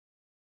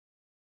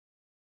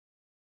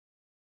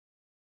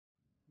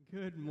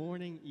Good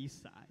morning,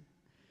 Eastside.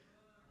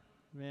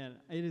 Man,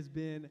 it's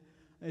been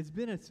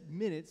a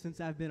minute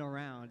since I've been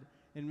around,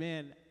 and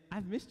man,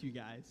 I've missed you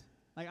guys.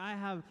 Like I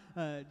have,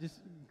 just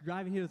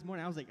driving here this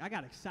morning, I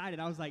got excited.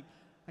 I was like,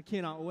 I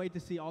cannot wait to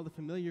see all the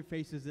familiar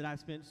faces that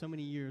I've spent so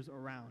many years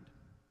around.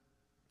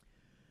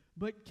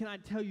 But can I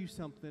tell you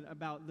something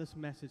about this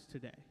message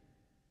today?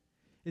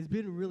 It's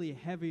been really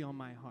heavy on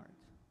my heart.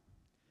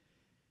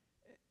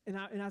 And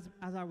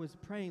as I was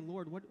praying,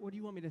 Lord, what do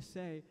you want me to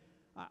say?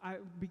 I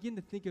begin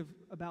to think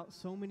about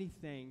so many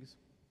things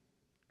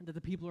that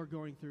the people are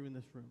going through in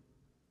this room.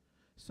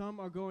 Some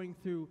are going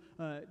through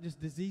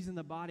just disease in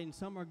the body, and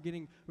some are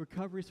getting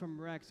recoveries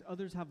from wrecks.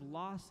 Others have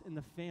loss in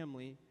the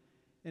family,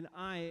 and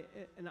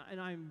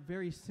I'm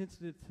very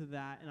sensitive to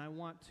that, and I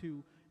want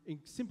to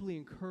simply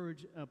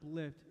encourage,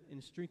 uplift,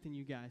 and strengthen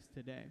you guys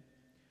today.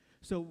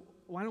 So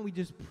why don't we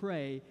just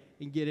pray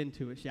and get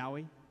into it, shall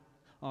we?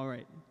 All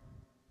right.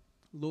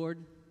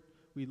 Lord,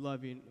 we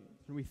love you,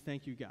 and we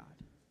thank you, God.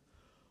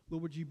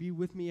 Lord, would you be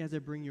with me as I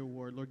bring your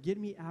word? Lord, get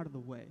me out of the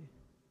way.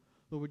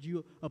 Lord, would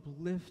you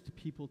uplift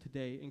people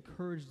today,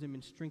 encourage them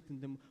and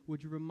strengthen them?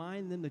 Would you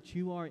remind them that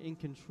you are in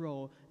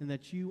control and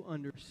that you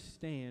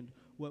understand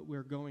what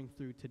we're going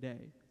through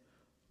today?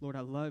 Lord, I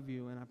love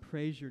you and I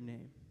praise your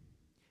name.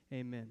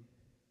 Amen.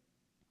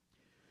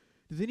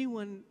 Does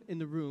anyone in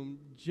the room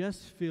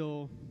just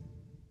feel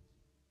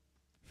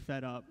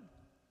fed up?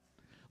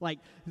 Like,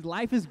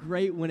 life is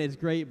great when it's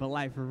great, but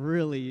life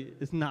really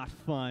is not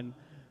fun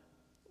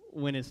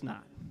when it's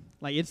not.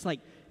 It's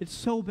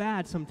so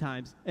bad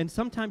sometimes. And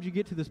sometimes you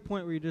get to this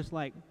point where you're just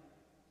like,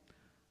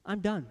 I'm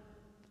done.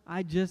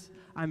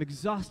 I'm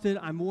exhausted.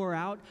 I'm wore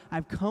out.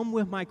 I've come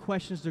with my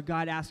questions to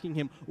God asking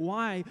him,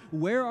 why?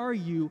 Where are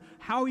you?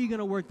 How are you going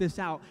to work this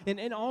out?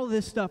 And all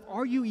this stuff,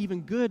 are you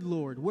even good,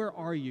 Lord? Where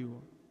are you?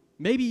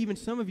 Maybe even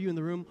some of you in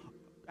the room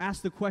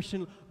ask the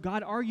question,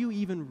 God, are you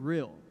even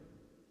real?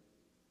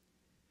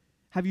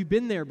 Have you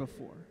been there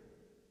before?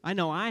 I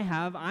know I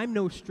have. I'm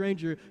no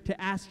stranger to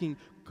asking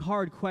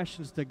hard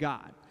questions to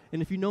God.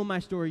 And if you know my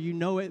story, you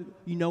know it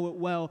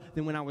well.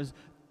 Then when I was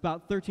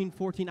about 13,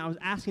 14, I was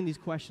asking these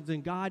questions,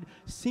 and God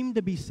seemed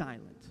to be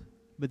silent.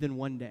 But then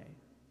one day,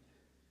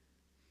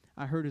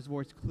 I heard his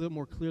voice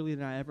more clearly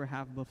than I ever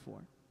have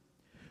before.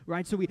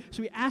 Right? So we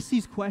ask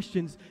these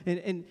questions,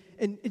 and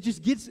it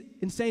just gets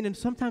insane. And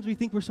sometimes we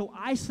think we're so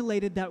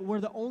isolated that we're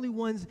the only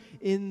ones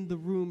in the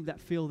room that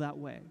feel that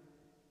way.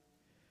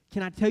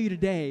 Can I tell you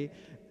today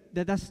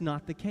that that's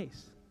not the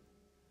case?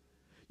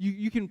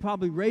 You can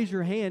probably raise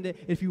your hand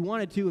if you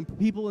wanted to,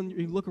 and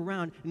you look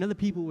around, and other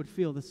people would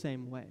feel the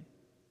same way.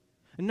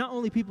 And not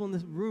only people in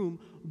this room,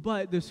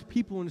 but there's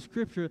people in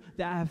Scripture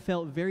that have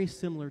felt very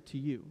similar to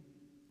you.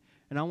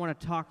 And I want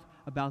to talk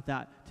about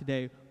that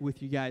today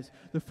with you guys.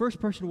 The first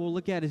person we'll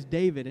look at is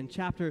David in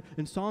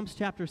Psalms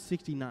chapter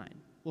 69.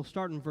 We'll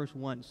start in verse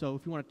 1. So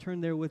if you want to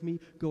turn there with me,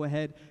 go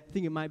ahead. I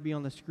think it might be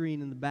on the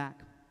screen in the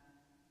back.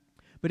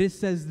 But it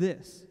says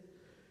this.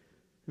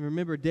 And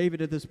remember,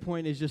 David at this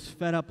point is just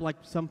fed up like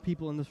some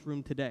people in this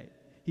room today.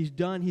 He's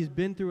done. He's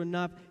been through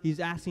enough. He's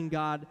asking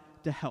God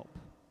to help.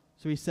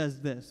 So he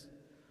says this,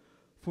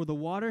 "For the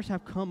waters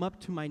have come up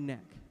to my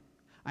neck.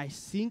 I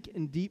sink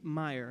in deep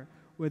mire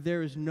where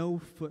there is no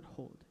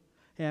foothold.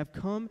 I have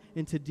come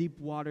into deep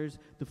waters.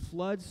 The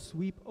floods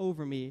sweep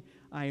over me.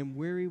 I am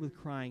weary with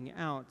crying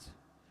out.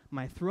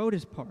 My throat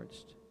is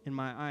parched, and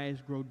my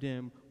eyes grow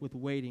dim with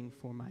waiting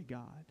for my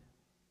God."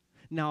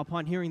 Now,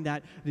 upon hearing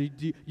that,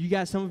 you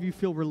guys, some of you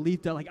feel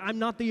relieved that, like, I'm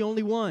not the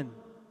only one.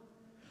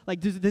 Like,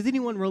 does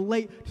anyone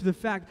relate to the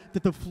fact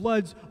that the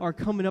floods are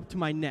coming up to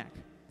my neck?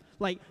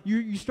 Like,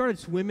 you started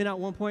swimming at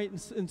one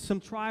point, and some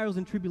trials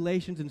and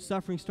tribulations and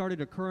suffering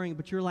started occurring,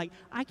 but you're like,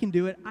 I can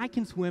do it, I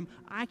can swim,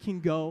 I can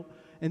go.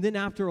 And then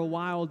after a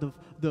while,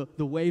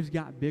 the waves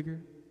got bigger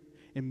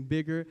and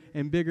bigger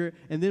and bigger.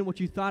 And then what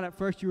you thought at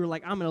first, you were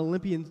like, I'm an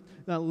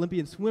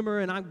Olympian swimmer,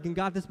 and I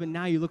got this, but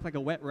now you look like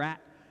a wet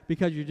rat.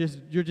 Because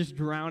you're just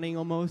drowning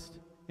almost,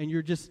 and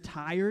you're just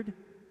tired.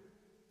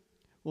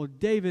 Well,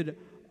 David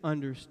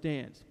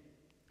understands.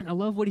 And I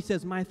love what he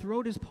says, my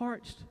throat is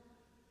parched.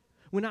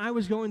 When I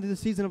was going through the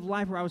season of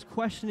life where I was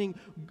questioning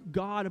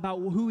God about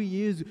who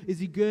he is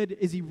he good,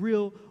 is he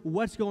real,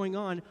 what's going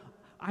on,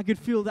 I could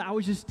feel that I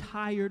was just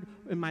tired,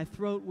 and my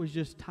throat was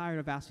just tired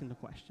of asking the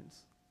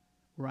questions,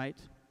 right?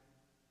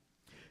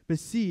 But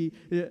see,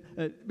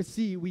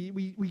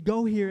 we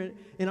go here,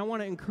 and I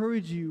want to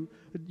encourage you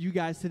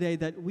guys today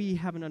that we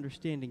have an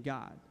understanding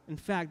God. In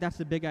fact, that's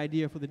the big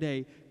idea for the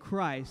day.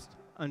 Christ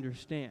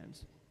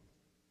understands.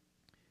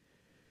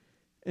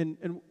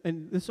 And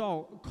this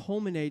all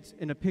culminates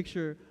in a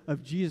picture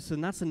of Jesus,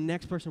 and that's the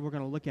next person we're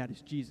going to look at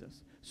is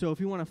Jesus. So if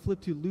you want to flip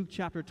to Luke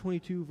chapter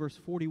 22, verse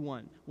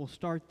 41, we'll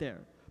start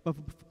there.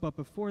 But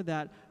before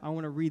that, I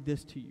want to read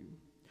this to you.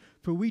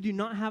 "For we do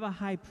not have a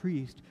high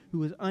priest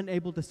who is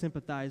unable to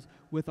sympathize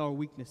with our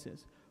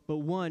weaknesses, but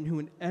one who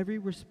in every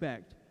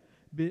respect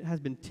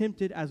has been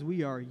tempted as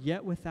we are,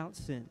 yet without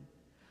sin.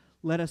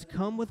 Let us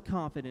come with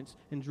confidence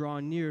and draw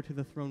near to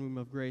the throne room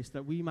of grace,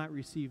 that we might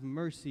receive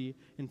mercy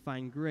and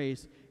find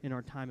grace in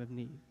our time of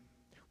need."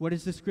 What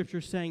is the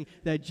scripture saying?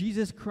 That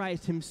Jesus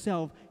Christ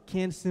himself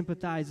can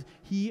sympathize.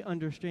 He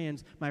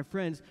understands. My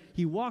friends,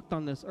 he walked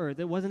on this earth.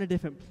 It wasn't a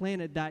different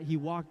planet that he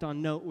walked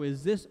on. No, it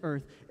was this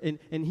earth.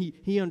 And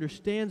he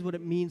understands what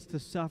it means to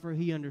suffer.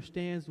 He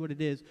understands what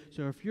it is.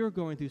 So if you're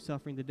going through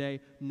suffering today,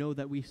 know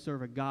that we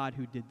serve a God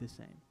who did the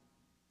same.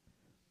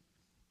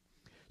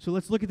 So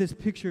let's look at this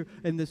picture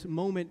and this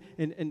moment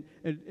and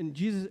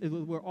Jesus,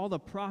 where all the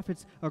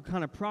prophets are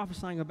kind of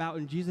prophesying about,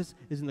 and Jesus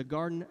is in the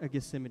Garden of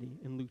Gethsemane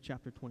in Luke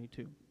chapter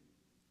 22.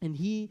 And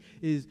he's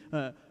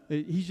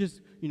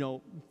just,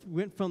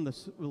 went from the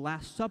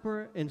Last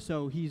Supper, and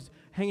so he's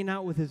hanging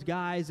out with his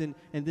guys, and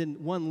then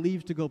one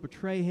leaves to go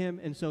betray him,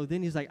 and so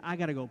then he's like, I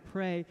got to go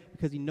pray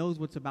because he knows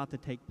what's about to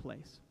take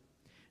place.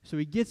 So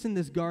he gets in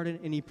this garden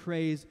and he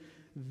prays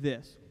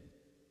this: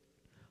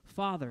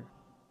 Father,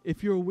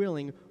 if you're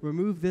willing,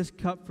 remove this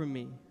cup from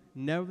me.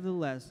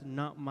 Nevertheless,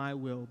 not my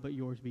will, but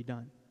yours be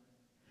done.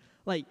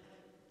 Like,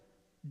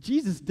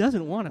 Jesus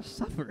doesn't want to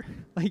suffer.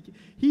 Like,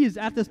 he is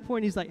at this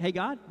point, he's like, hey,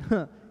 God,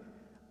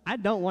 I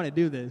don't want to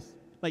do this.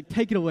 Like,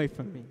 take it away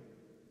from me.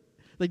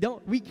 Like,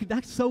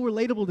 that's so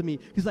relatable to me.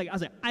 He's like,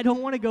 I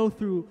don't want to go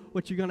through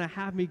what you're going to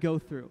have me go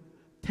through.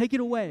 Take it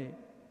away.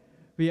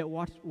 But yet,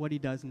 watch what he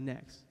does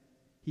next.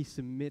 He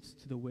submits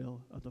to the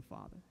will of the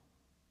Father.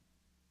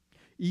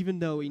 Even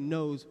though he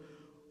knows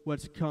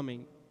what's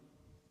coming.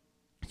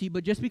 See,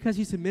 but just because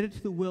he submitted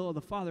to the will of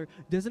the Father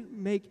doesn't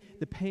make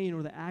the pain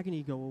or the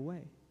agony go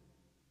away.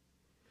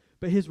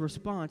 But his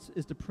response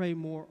is to pray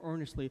more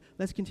earnestly.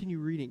 Let's continue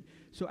reading.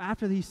 So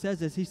after he says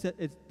this,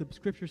 the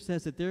scripture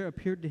says that there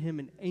appeared to him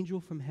an angel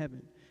from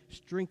heaven,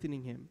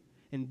 strengthening him.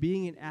 And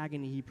being in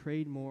agony, he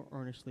prayed more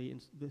earnestly,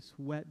 and the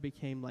sweat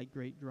became like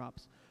great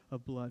drops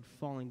of blood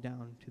falling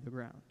down to the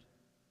ground.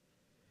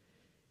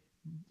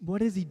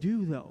 What does he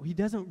do, though? He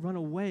doesn't run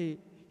away.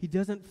 He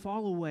doesn't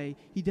fall away.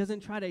 He doesn't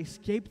try to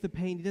escape the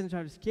pain. He doesn't try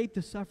to escape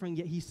the suffering,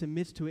 yet he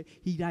submits to it.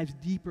 He dives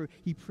deeper.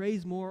 He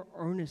prays more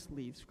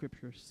earnestly,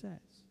 Scripture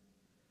says.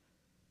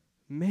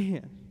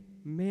 Man,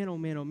 oh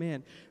man, oh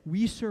man.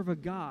 We serve a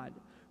God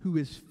who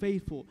is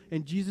faithful,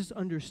 and Jesus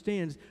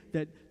understands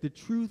that the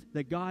truth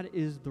that God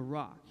is the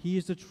rock. He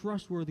is the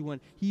trustworthy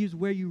one. He is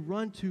where you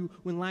run to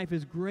when life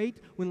is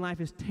great, when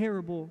life is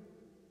terrible.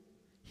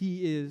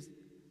 He is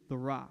the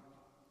rock.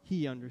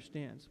 He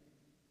understands.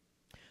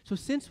 So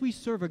since we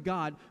serve a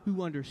God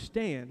who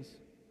understands,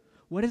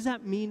 what does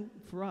that mean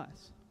for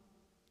us?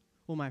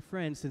 Well, my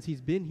friend, since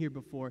he's been here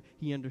before,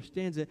 he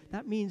understands it.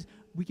 That means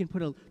we can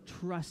put a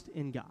trust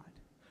in God.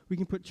 We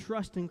can put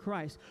trust in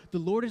Christ. The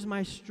Lord is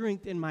my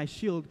strength and my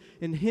shield.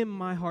 In him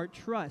my heart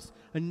trusts.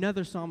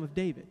 Another Psalm of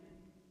David.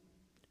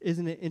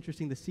 Isn't it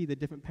interesting to see the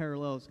different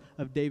parallels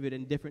of David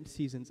in different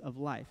seasons of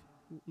life,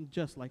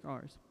 just like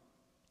ours?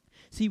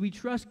 See, we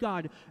trust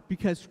God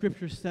because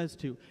Scripture says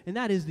to, and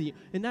that is the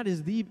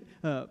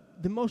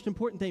most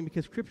important thing,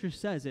 because Scripture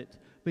says it.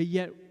 But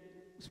yet,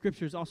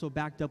 Scripture is also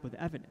backed up with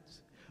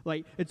evidence.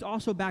 Like, it's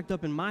also backed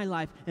up in my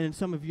life and in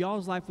some of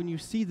y'all's life when you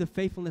see the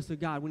faithfulness of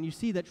God, when you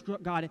see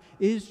that God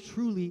is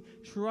truly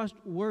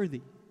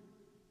trustworthy.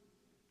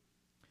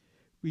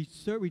 We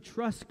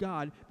trust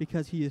God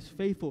because he is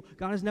faithful.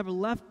 God has never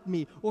left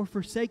me or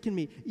forsaken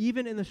me,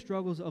 even in the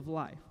struggles of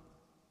life.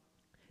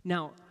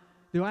 Now,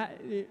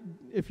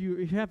 if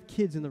you have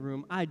kids in the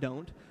room, I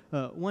don't,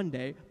 one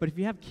day, but if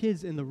you have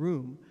kids in the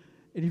room,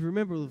 and if you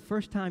remember the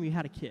first time you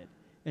had a kid,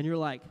 and you're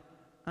like,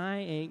 I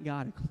ain't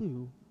got a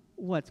clue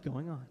what's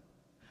going on.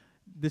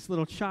 This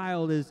little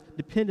child is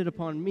dependent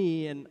upon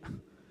me, and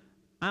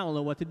I don't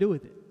know what to do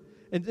with it.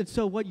 And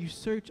so what you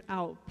search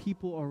out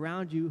people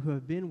around you who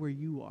have been where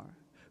you are,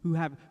 who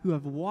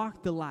have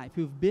walked the life,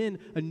 who have been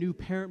a new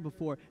parent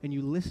before, and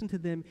you listen to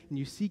them, and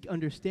you seek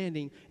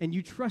understanding, and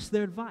you trust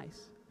their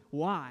advice.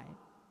 Why?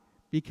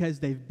 Because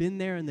they've been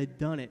there and they've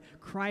done it.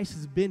 Christ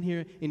has been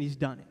here and he's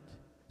done it.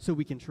 So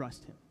we can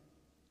trust him.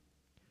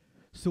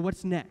 So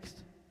what's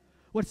next?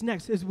 What's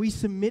next is we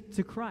submit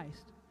to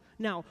Christ.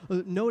 Now,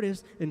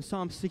 notice in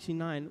Psalm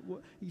 69,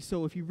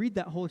 so if you read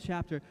that whole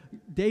chapter,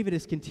 David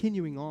is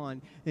continuing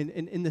on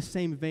in the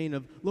same vein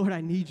of, Lord,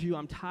 I need you,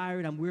 I'm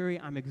tired, I'm weary,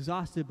 I'm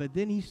exhausted. But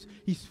then he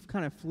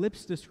kind of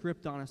flips the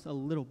script on us a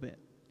little bit.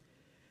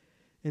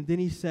 And then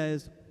he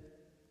says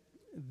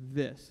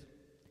this.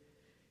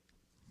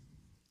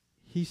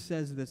 He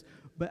says this,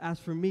 but as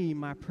for me,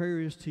 my prayer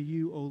is to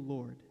you, O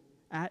Lord,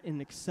 at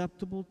an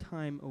acceptable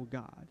time, O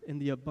God, in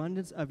the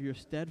abundance of your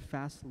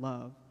steadfast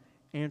love,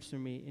 answer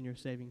me in your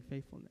saving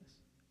faithfulness.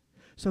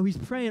 So he's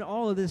praying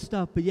all of this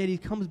stuff, but yet he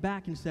comes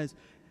back and says,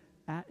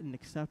 at an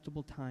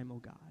acceptable time, O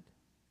God.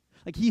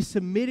 Like he's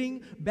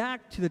submitting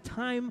back to the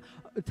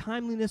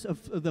timeliness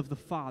of the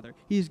Father.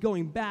 He's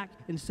going back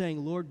and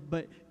saying, Lord,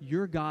 but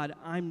you're God,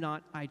 I'm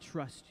not, I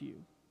trust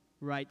you.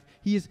 Right?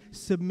 He is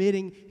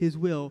submitting his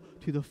will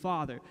to the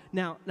Father.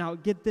 Now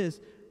get this.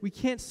 We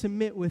can't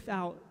submit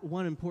without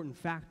one important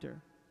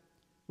factor,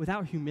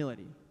 without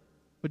humility.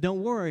 But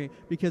don't worry,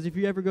 because if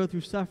you ever go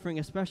through suffering,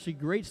 especially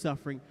great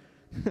suffering,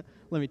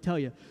 let me tell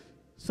you,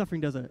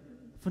 suffering does a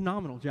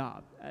phenomenal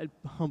job at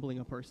humbling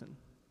a person.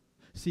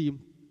 See,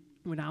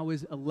 when I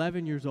was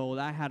 11 years old,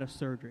 I had a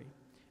surgery.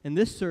 And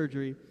this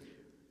surgery,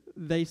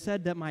 they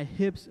said that my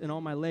hips and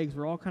all my legs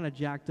were all kind of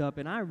jacked up,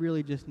 and I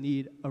really just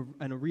need a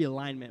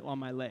realignment on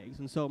my legs.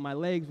 And so my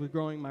legs were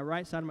growing, my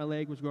right side of my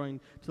leg was growing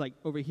to like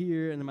over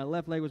here, and then my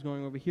left leg was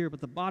going over here,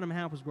 but the bottom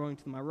half was growing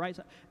to my right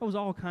side. It was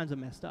all kinds of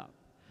messed up.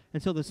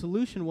 And so the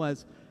solution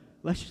was,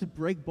 let's just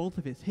break both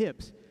of his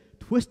hips,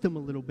 twist them a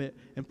little bit,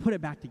 and put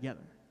it back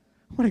together.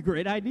 What a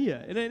great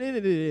idea. And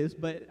it is,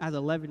 but as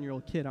an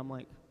 11-year-old kid, I'm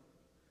like,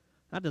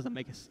 that doesn't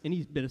make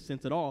any bit of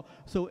sense at all.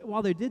 So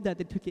while they did that,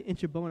 they took an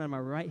inch of bone out of my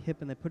right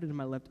hip and they put it in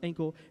my left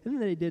ankle. And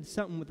then they did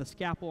something with a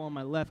scalpel on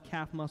my left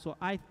calf muscle.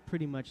 I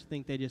pretty much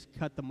think they just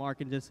cut the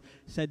mark and just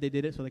said they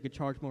did it so they could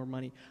charge more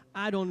money.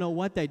 I don't know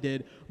what they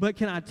did, but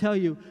can I tell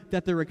you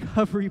that the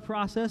recovery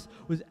process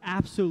was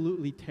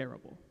absolutely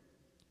terrible.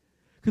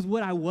 Because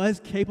what I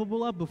was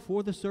capable of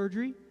before the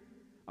surgery,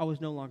 I was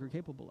no longer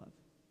capable of.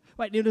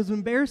 Right? It was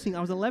embarrassing.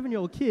 I was an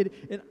 11-year-old kid,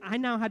 and I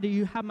now had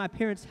to have my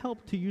parents'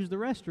 help to use the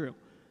restroom.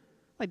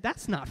 Like,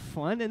 that's not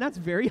fun, and that's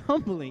very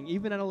humbling,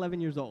 even at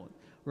 11 years old,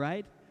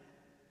 right?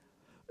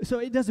 So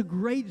it does a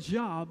great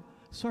job,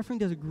 suffering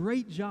does a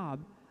great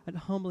job at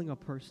humbling a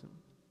person.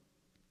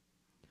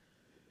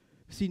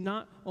 See,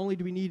 not only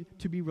do we need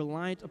to be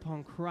reliant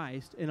upon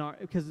Christ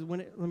because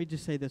let me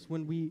just say this,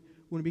 when we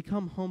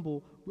become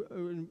humble,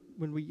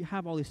 when we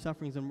have all these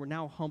sufferings and we're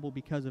now humble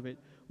because of it,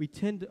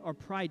 our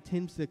pride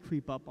tends to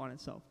creep up on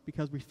itself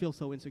because we feel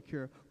so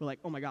insecure. We're like,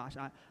 oh my gosh,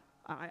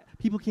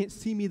 people can't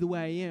see me the way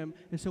I am,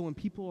 and so when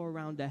people are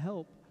around to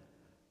help,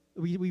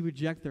 we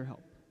reject their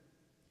help.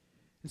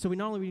 And so we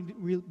not only need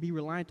to be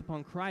reliant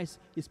upon Christ,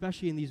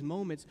 especially in these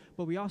moments,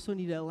 but we also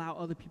need to allow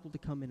other people to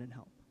come in and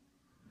help.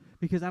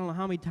 Because I don't know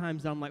how many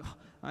times I'm like,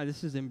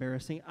 this is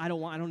embarrassing. I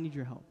don't need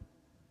your help.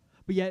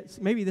 But yet,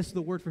 maybe this is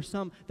the word for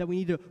some, that we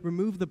need to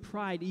remove the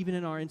pride even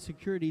in our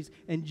insecurities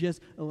and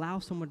just allow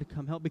someone to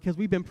come help. Because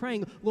we've been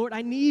praying, Lord,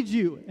 I need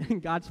you.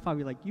 And God's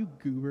probably like, you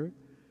goober.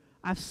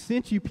 I've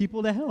sent you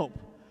people to help,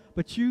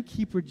 but you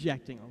keep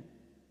rejecting them.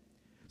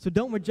 So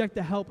don't reject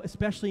the help,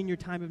 especially in your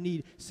time of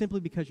need, simply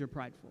because you're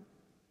prideful.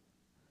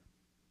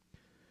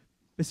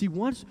 But see,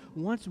 once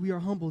we are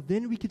humble,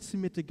 then we can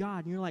submit to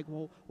God. And you're like,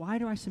 well, why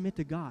do I submit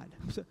to God?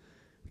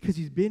 Because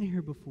he's been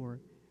here before,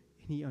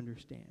 and he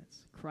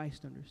understands.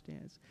 Christ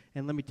understands.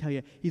 And let me tell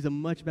you, he's a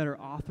much better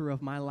author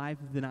of my life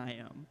than I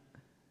am.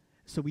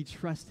 So we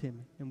trust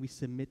him, and we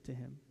submit to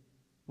him.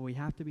 But we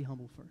have to be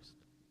humble first.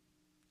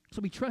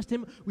 So we trust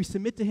him, we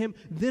submit to him,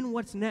 then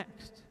what's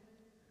next?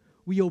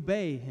 We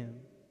obey him.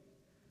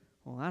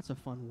 Well, that's a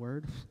fun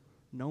word.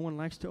 No one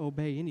likes to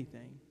obey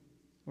anything,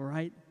 all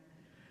right?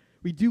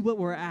 We do what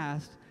we're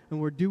asked, and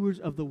we're doers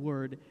of the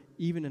word,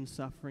 even in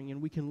suffering, and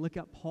we can look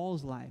at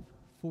Paul's life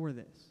for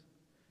this.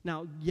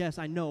 Now, yes,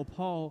 I know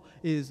Paul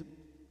is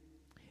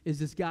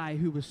this guy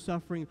who was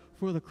suffering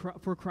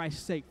for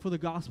Christ's sake, for the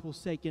gospel's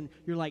sake, and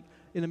you're like,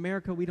 in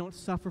America, we don't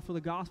suffer for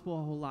the gospel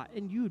a whole lot,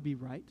 and you would be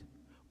right.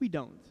 We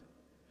don't.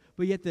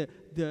 But yet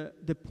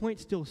the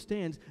point still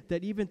stands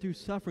that even through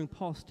suffering,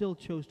 Paul still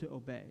chose to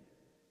obey.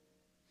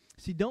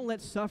 See, don't let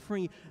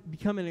suffering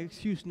become an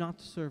excuse not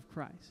to serve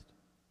Christ.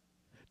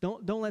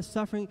 Don't let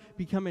suffering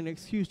become an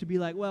excuse to be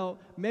like, well,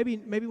 maybe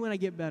when I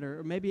get better,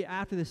 or maybe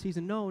after the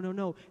season.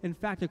 No. In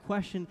fact, a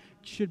question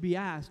should be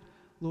asked,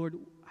 Lord,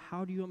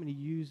 how do you want me to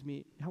use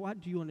me?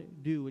 What do you want to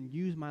do and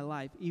use my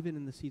life even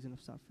in the season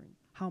of suffering?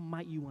 How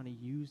might you want to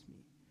use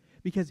me?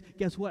 Because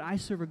guess what? I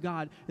serve a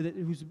God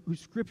whose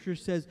scripture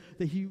says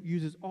that he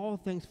uses all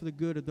things for the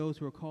good of those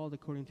who are called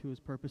according to his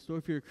purpose. So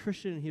if you're a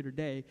Christian here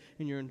today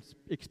and you're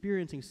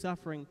experiencing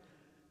suffering,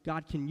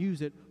 God can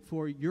use it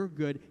for your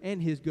good and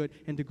his good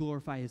and to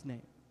glorify his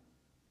name.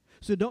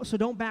 So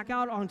don't back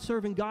out on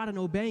serving God and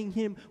obeying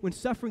him when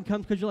suffering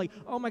comes because you're like,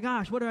 oh my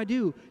gosh, what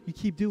do? You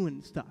keep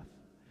doing stuff.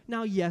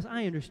 Now, yes,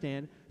 I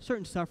understand.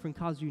 Certain suffering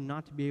causes you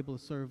not to be able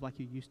to serve like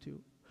you used to.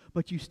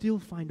 But you still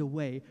find a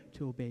way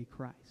to obey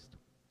Christ.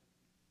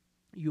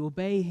 You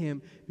obey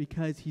him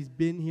because he's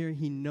been here,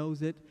 he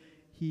knows it,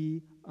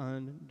 he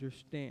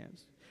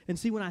understands. And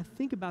see, when I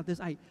think about this,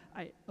 I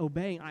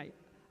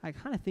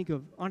kind of think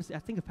of, honestly, I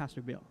think of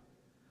Pastor Bill.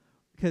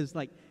 Because,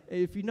 like,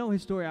 if you know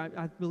his story,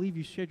 I believe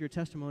you shared your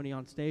testimony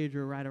on stage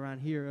or right around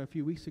here a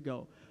few weeks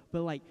ago.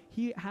 But, like,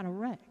 he had a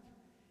wreck.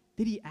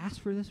 Did he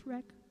ask for this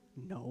wreck?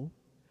 No.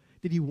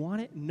 Did he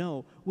want it?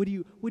 No. Would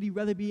he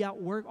rather be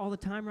at work all the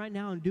time right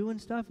now and doing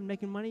stuff and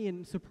making money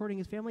and supporting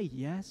his family?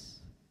 Yes.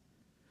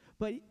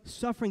 But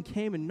suffering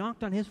came and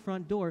knocked on his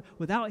front door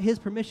without his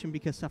permission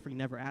because suffering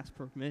never asked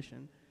for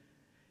permission.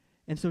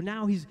 And so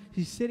now he's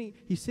sitting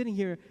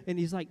here and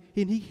he's like,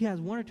 and he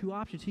has one or two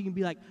options. He can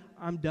be like,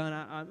 I'm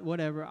done,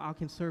 whatever. I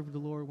can serve the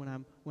Lord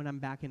when I'm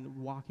back and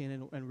walk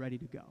in and ready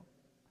to go.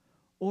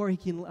 Or he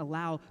can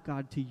allow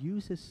God to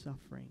use his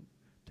suffering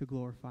to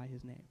glorify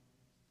his name.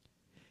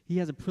 He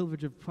has a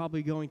privilege of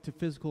probably going to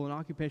physical and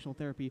occupational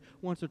therapy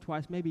once or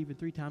twice, maybe even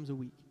 3 times a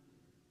week.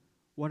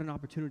 What an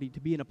opportunity to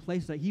be in a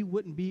place that he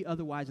wouldn't be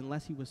otherwise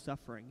unless he was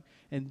suffering.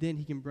 And then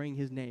he can bring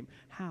his name.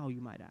 How,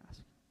 you might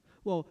ask?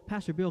 Well,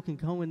 Pastor Bill can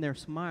go in there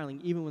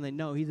smiling even when they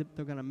know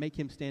they're going to make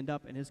him stand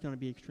up and it's going to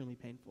be extremely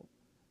painful.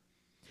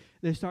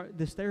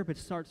 This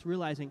therapist starts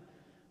realizing,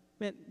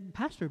 man,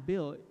 Pastor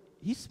Bill,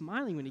 he's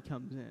smiling when he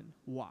comes in.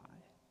 Why?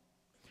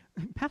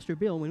 Pastor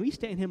Bill, when we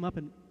stand him up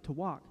to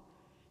walk,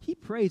 he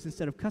prays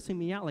instead of cussing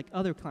me out like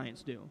other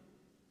clients do.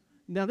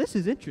 Now, this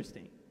is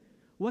interesting.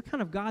 What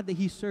kind of God that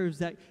he serves,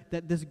 that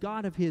this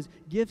God of his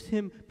gives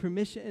him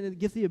permission and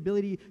gives the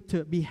ability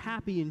to be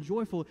happy and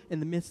joyful in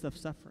the midst of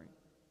suffering.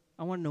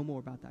 I want to know more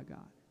about that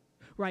God.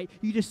 Right?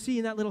 You just see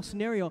in that little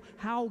scenario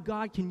how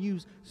God can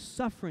use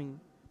suffering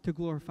to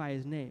glorify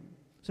his name.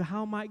 So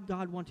how might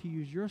God want to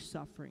use your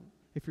suffering,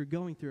 if you're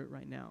going through it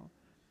right now,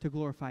 to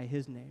glorify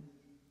his name?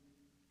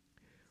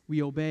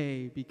 We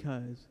obey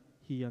because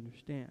he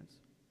understands.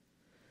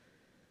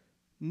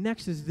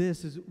 Next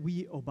is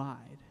we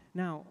abide.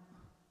 Now,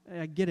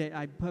 I get it.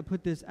 I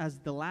put this as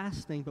the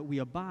last thing, but we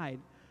abide.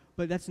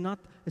 But it's not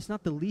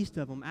the least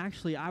of them.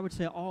 Actually, I would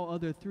say all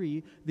other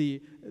three,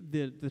 the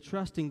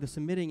trusting, the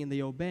submitting, and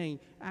the obeying,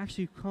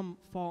 actually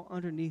fall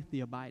underneath the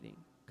abiding.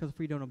 Because if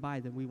we don't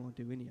abide, then we won't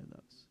do any of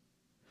those.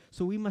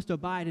 So we must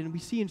abide. And we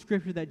see in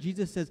Scripture that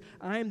Jesus says,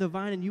 I am the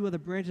vine and you are the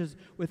branches.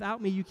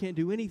 Without me, you can't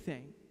do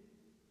anything.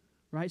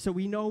 Right? So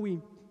we know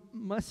we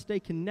must stay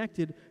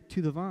connected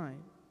to the vine.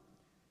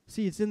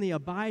 See, it's in the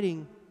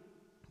abiding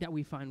that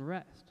we find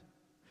rest.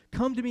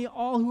 Come to me,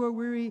 all who are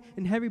weary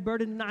and heavy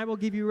burdened, and I will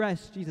give you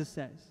rest, Jesus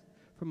says.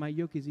 For my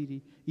yoke is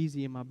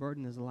easy and my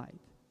burden is light.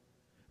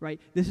 Right?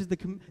 This is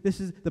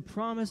the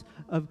promise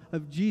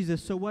of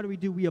Jesus. So what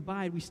do? We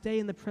abide. We stay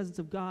in the presence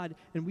of God,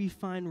 and we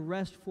find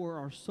rest for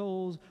our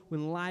souls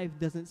when life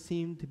doesn't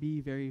seem to be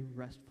very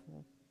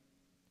restful.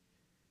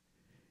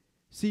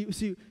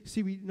 See,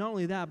 we not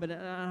only that, but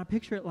I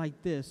picture it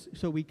like this.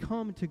 So we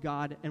come to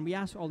God, and we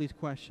ask all these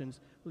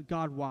questions.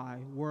 God, why?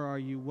 Where are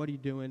you? What are you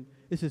doing?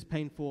 This is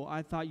painful.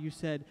 I thought you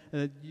said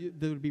there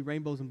would be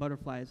rainbows and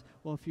butterflies.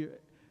 Well,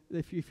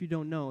 if you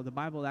don't know, the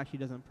Bible actually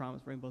doesn't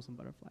promise rainbows and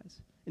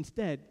butterflies.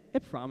 Instead,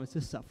 it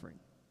promises suffering.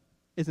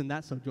 Isn't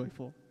that so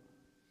joyful?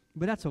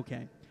 But that's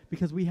okay,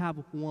 because we have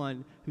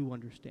one who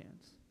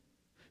understands,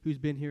 who's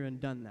been here and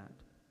done that.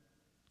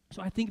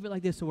 So I think of it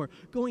like this. So we're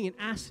going and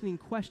asking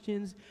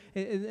questions,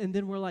 and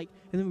then and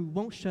then we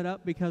won't shut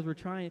up because we're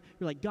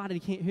like, God, I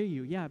can't hear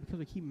you. Yeah, because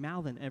we keep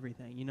mouthing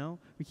everything, you know?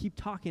 We keep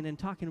talking,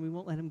 and we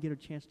won't let him get a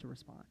chance to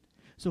respond.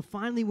 So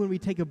finally, when we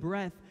take a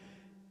breath,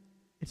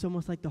 it's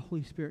almost like the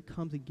Holy Spirit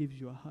comes and gives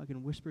you a hug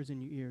and whispers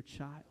in your ear,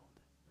 child,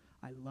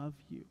 I love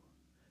you.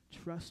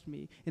 Trust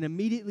me. And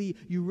immediately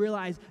you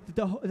realize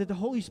that the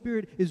Holy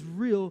Spirit is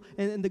real,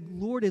 and the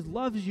Lord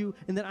loves you,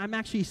 and that I'm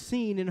actually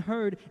seen and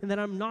heard, and that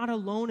I'm not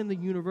alone in the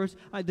universe.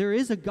 There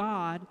is a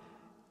God,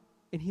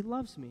 and he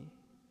loves me.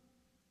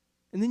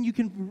 And then you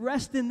can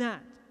rest in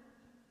that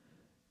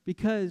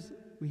because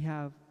we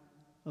have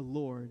a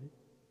Lord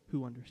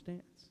who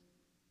understands.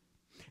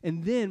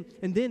 And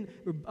then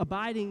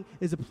abiding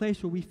is a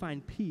place where we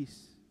find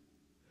peace.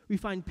 We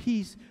find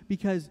peace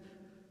because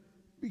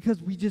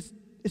we just,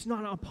 it's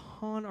not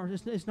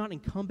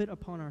incumbent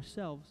upon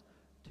ourselves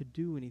to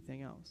do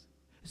anything else.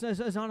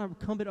 It's not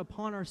incumbent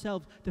upon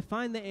ourselves to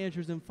find the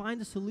answers and find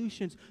the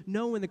solutions.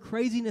 No, in the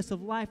craziness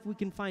of life, we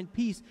can find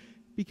peace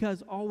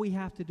because all we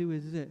have to do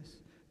is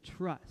this: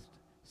 trust,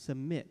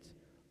 submit,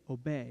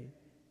 obey,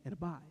 and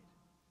abide.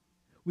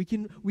 We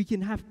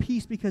can have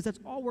peace because that's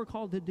all we're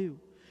called to do.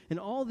 And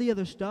all the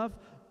other stuff,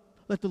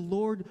 let the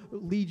Lord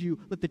lead you.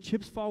 Let the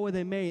chips fall where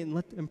they may,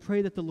 and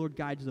pray that the Lord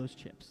guides those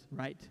chips,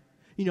 right?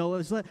 You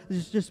know,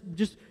 just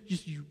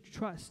you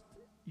trust,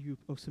 you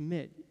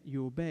submit,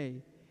 you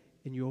obey,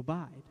 and you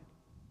abide.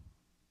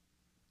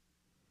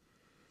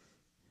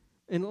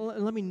 And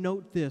let me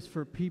note this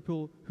for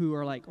people who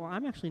are like, well,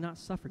 I'm actually not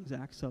suffering,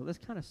 Zach, so this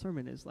kind of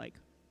sermon is like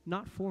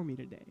not for me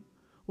today.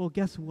 Well,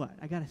 guess what?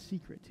 I got a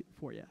secret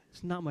for you.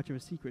 It's not much of a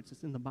secret.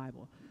 It's in the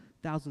Bible.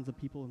 Thousands of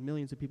people and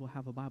millions of people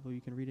have a Bible.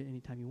 You can read it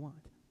anytime you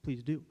want.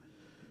 Please do.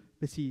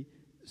 But see,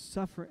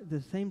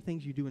 the same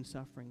things you do in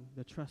suffering,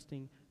 the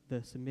trusting,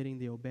 the submitting,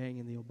 the obeying,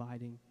 and the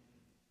abiding,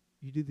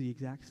 you do the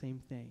exact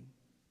same thing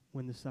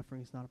when the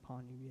suffering is not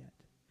upon you yet.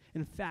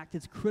 In fact,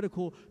 it's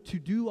critical to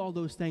do all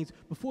those things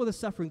before the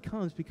suffering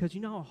comes, because you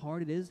know how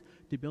hard it is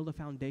to build a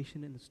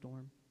foundation in the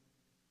storm?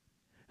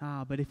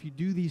 But if you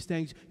do these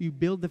things, you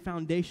build the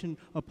foundation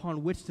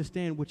upon which to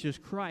stand, which is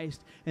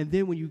Christ. And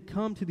then when you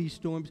come to these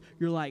storms,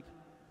 you're like,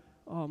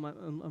 oh, I'm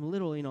a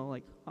little,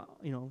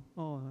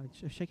 I'm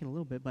shaking a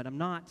little bit, but I'm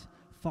not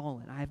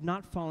fallen. I have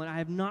not fallen. I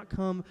have not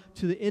come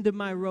to the end of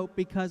my rope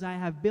because I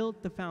have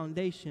built the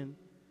foundation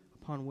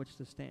upon which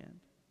to stand.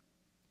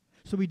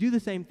 So we do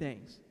the same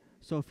things.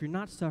 So if you're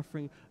not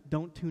suffering,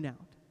 don't tune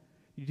out.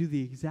 You do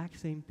the exact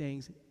same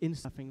things in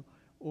suffering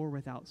or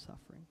without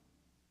suffering.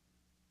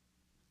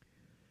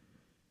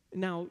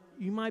 Now,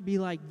 you might be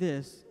like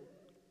this: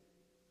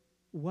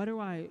 how do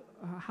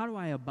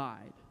I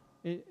abide?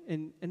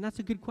 And that's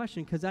a good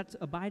question, because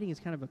abiding is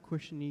kind of a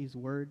Christianese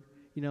word.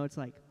 You know, it's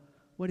like,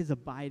 what is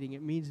abiding?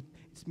 It means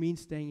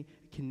staying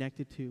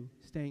connected to,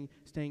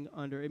 staying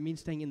under. It means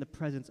staying in the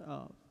presence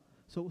of.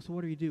 So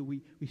what do?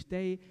 We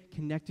stay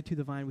connected to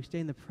the vine. We stay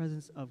in the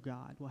presence of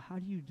God. Well, how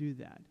do you do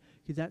that?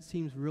 Because that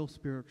seems real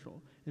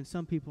spiritual. And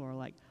some people are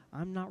like,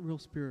 I'm not real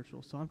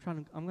spiritual, so I'm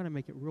going to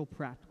make it real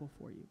practical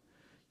for you.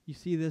 You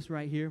see this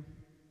right here?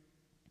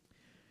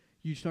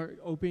 You start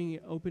opening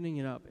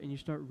it up, and you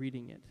start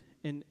reading it.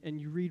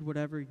 And you read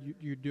whatever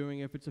you're doing.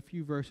 If it's a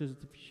few verses,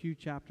 it's a few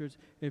chapters.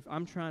 If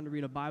I'm trying to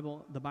read the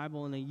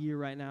Bible in a year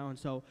right now, and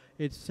so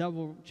it's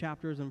several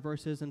chapters and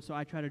verses, and so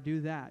I try to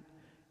do that.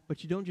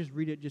 But you don't just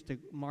read it just to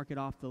mark it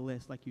off the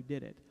list like you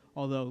did it,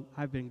 although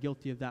I've been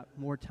guilty of that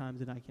more times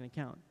than I can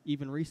count,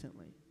 even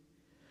recently.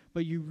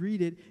 But you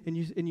read it, and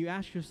you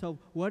ask yourself,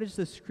 what is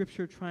the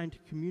Scripture trying to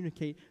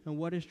communicate, and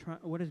what is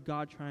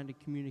God trying to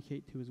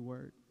communicate to His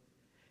Word?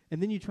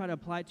 And then you try to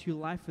apply it to your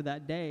life for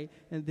that day,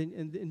 and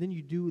then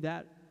you do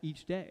that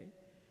each day.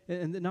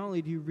 And then not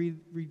only do you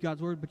read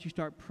God's Word, but you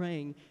start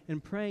praying.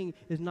 And praying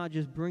is not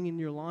just bringing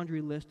your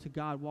laundry list to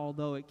God,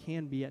 although it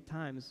can be at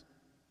times.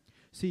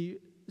 See,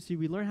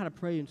 we learn how to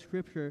pray in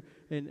Scripture,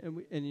 and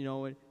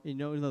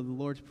the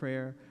Lord's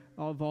Prayer,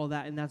 all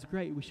that, and that's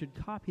great. We should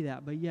copy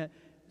that. But yet,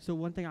 so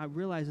one thing I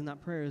realize in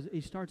that prayer is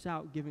it starts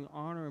out giving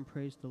honor and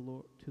praise to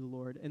the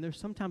Lord. And there's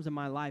sometimes in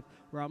my life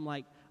where I'm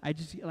like,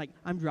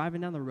 I'm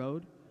driving down the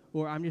road,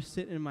 or I'm just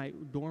sitting in my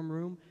dorm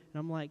room, and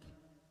I'm like,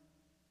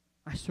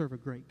 I serve a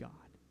great God.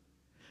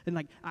 And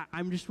like,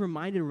 I'm just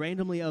reminded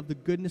randomly of the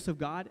goodness of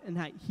God and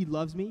that He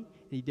loves me,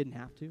 and He didn't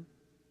have to.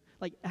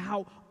 Like,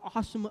 how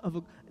awesome of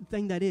a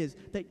thing that is.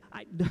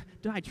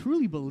 Do I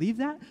truly believe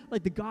that?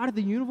 Like, the God of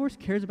the universe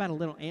cares about a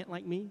little ant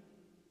like me?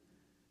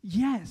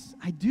 Yes,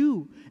 I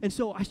do. And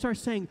so I start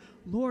saying,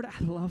 Lord,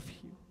 I love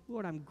you.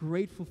 Lord, I'm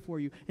grateful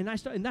for you. And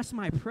that's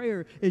my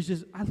prayer, is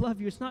just, I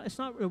love you. It's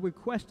not a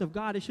request of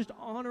God. It's just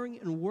honoring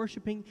and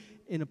worshiping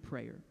in a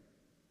prayer.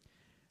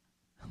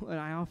 And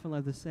I often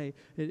love to say,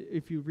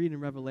 if you read in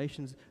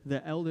Revelations,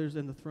 the elders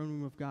in the throne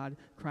room of God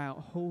cry out,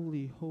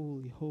 holy,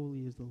 holy,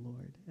 holy is the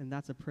Lord. And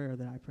that's a prayer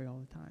that I pray all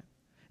the time.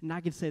 And I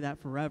can say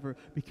that forever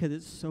because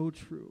it's so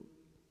true.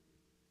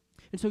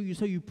 And so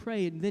you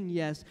pray, and then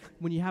yes,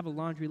 when you have a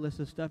laundry list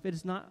of stuff,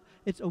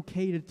 it's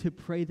okay to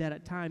pray that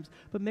at times,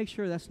 but make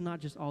sure that's not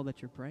just all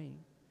that you're praying.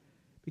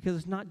 Because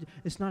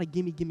it's not a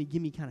gimme, gimme,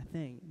 gimme kind of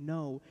thing.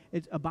 No,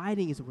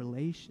 abiding is a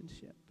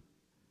relationship.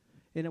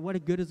 And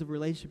what good is a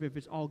relationship if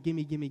it's all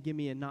gimme, gimme,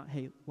 gimme, and not,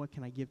 hey, what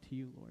can I give to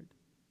you, Lord?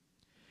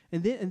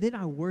 And then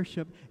I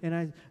worship,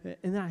 and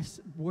I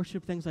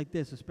worship things like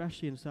this,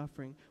 especially in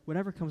suffering,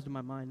 whatever comes to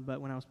my mind.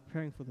 But when I was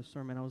preparing for the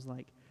sermon,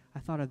 I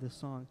thought of this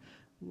song,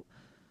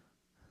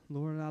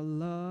 Lord, I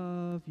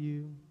love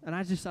you. And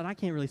I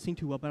can't really sing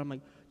too well, but I'm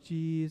like,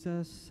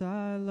 Jesus,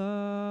 I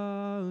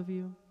love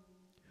you.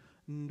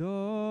 And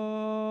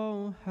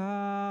oh,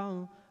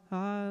 how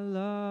I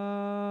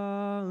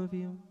love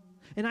you.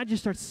 And I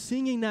just start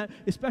singing that,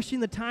 especially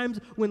in the times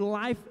when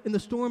life and the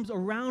storms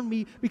around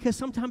me, because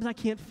sometimes I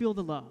can't feel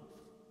the love.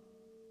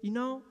 You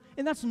know?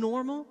 And that's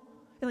normal.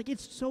 And like,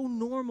 it's so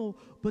normal,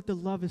 but the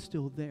love is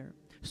still there.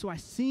 So I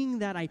sing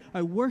that, I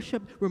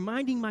worship,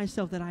 reminding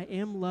myself that I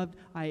am loved.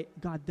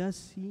 God does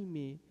see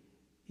me,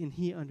 and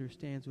He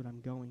understands what I'm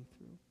going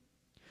through.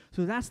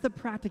 So that's the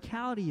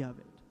practicality of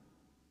it.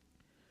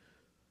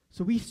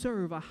 So we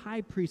serve a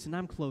high priest, and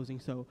I'm closing,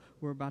 so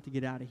we're about to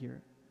get out of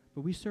here.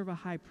 But we serve a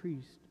high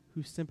priest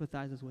who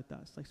sympathizes with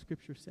us, like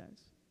Scripture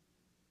says.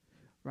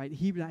 Right?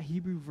 That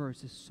Hebrew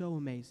verse is so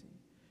amazing.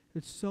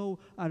 It's so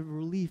out of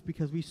relief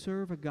because we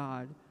serve a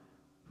God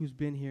who's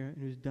been here and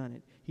who's done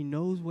it. He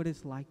knows what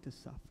it's like to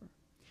suffer.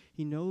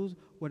 He knows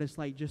what it's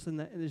like just in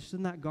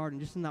that garden,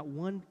 just in that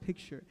one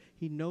picture.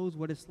 He knows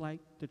what it's like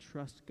to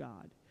trust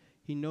God.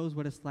 He knows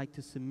what it's like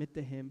to submit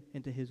to Him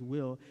and to His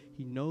will.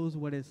 He knows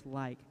what it's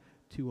like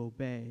to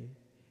obey,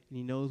 and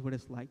He knows what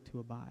it's like to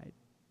abide.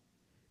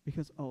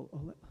 Because,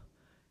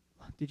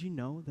 did you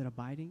know that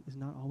abiding is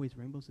not always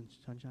rainbows and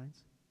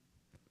sunshines?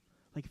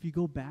 Like, if you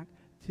go back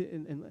to,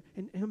 and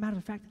as a matter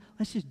of fact,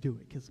 let's just do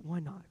it, because why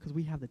not? Because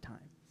we have the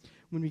time.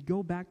 When we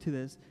go back to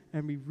this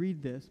and we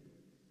read this,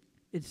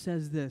 it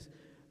says this,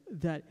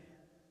 that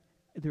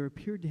there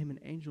appeared to him an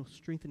angel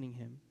strengthening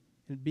him,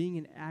 and being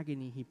in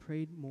agony, he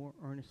prayed more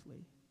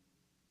earnestly.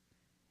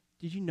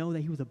 Did you know that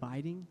he was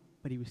abiding,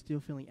 but he was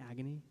still feeling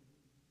agony?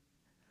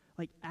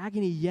 Like,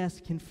 agony, yes,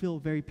 can feel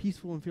very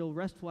peaceful and feel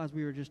restful, as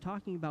we were just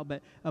talking about,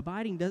 but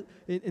abiding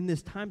in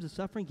this times of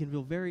suffering can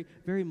feel very,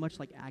 very much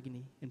like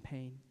agony and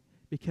pain,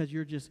 because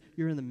you're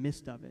in the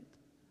midst of it.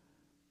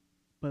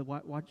 But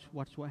watch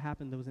what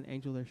happened. There was an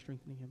angel there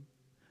strengthening him.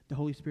 The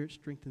Holy Spirit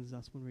strengthens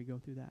us when we go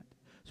through that.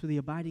 So the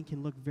abiding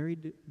can look very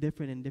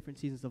different in different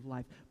seasons of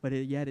life, but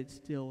yet it's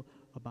still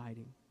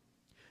abiding.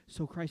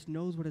 So Christ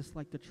knows what it's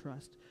like to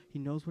trust. He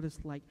knows what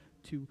it's like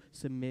to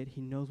submit. He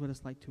knows what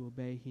it's like to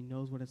obey. He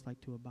knows what it's like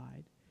to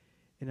abide.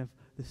 And if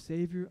the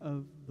Savior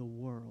of the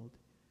world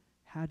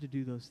had to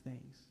do those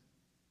things,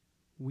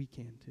 we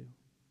can too.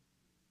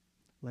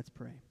 Let's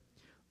pray.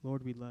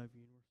 Lord, we love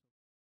you.